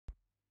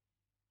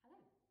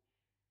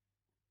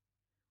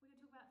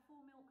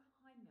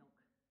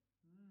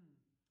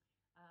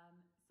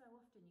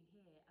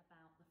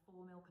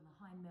milk and the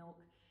hind milk.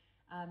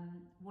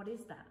 What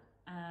is that?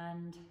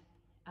 And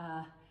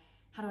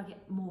how do I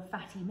get more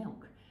fatty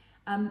milk?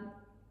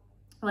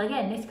 Well,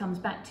 again, this comes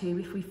back to,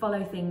 if we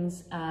follow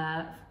things,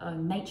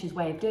 nature's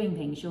way of doing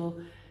things,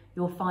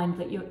 you'll find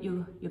that you're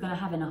going to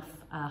have enough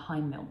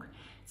hind milk.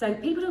 So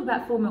people talk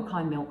about Foremilk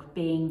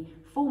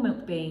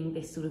Hindmilk being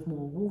this sort of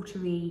more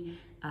watery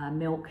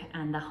milk,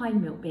 and the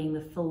hind milk being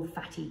the full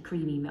fatty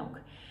creamy milk.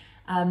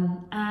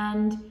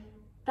 And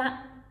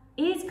that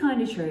is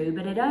kind of true,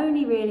 but it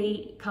only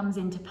really comes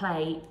into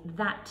play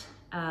that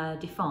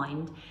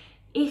defined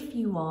if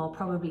you are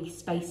probably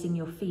spacing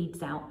your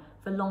feeds out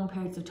for long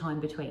periods of time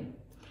between.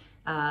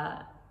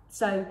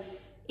 So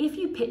if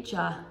you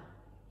picture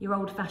your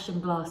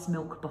old-fashioned glass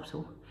milk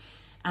bottle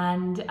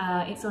and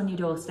it's on your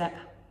doorstep,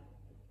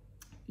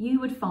 you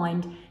would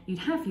find you'd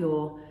have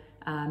your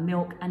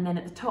milk, and then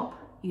at the top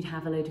you'd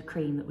have a load of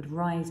cream that would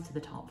rise to the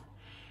top.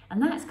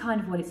 And that's kind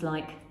of what it's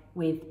like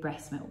with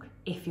breast milk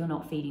if you're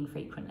not feeding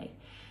frequently.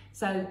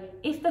 So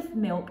if the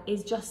milk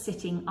is just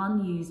sitting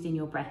unused in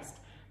your breast,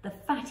 the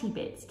fatty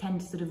bits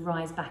tend to sort of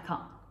rise back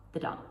up the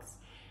ducts.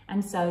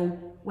 And so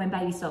when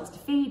baby starts to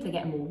feed, they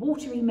get more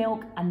watery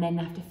milk, and then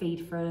they have to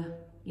feed for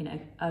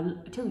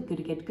until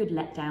you get a good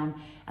letdown,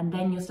 and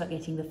then you'll start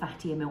getting the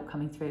fattier milk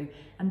coming through.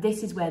 And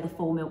this is where the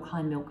Foremilk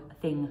Hindmilk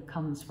thing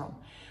comes from.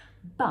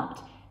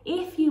 But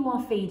if you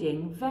are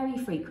feeding very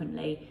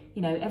frequently,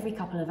 every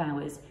couple of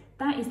hours,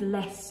 that is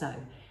less so.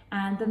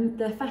 And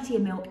the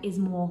fattier milk is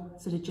more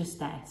sort of just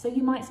there. So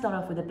you might start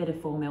off with a bit of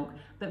Foremilk,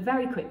 but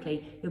very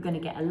quickly you're going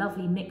to get a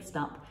lovely mixed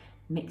up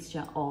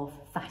mixture of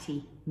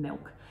fatty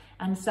milk.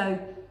 And so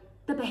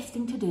the best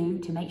thing to do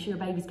to make sure your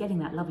baby's getting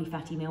that lovely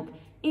fatty milk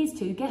is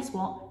to, guess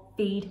what,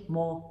 feed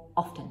more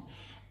often.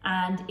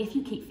 And if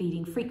you keep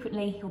feeding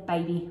frequently, your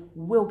baby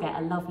will get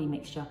a lovely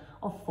mixture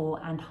of fore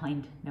and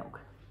hind milk.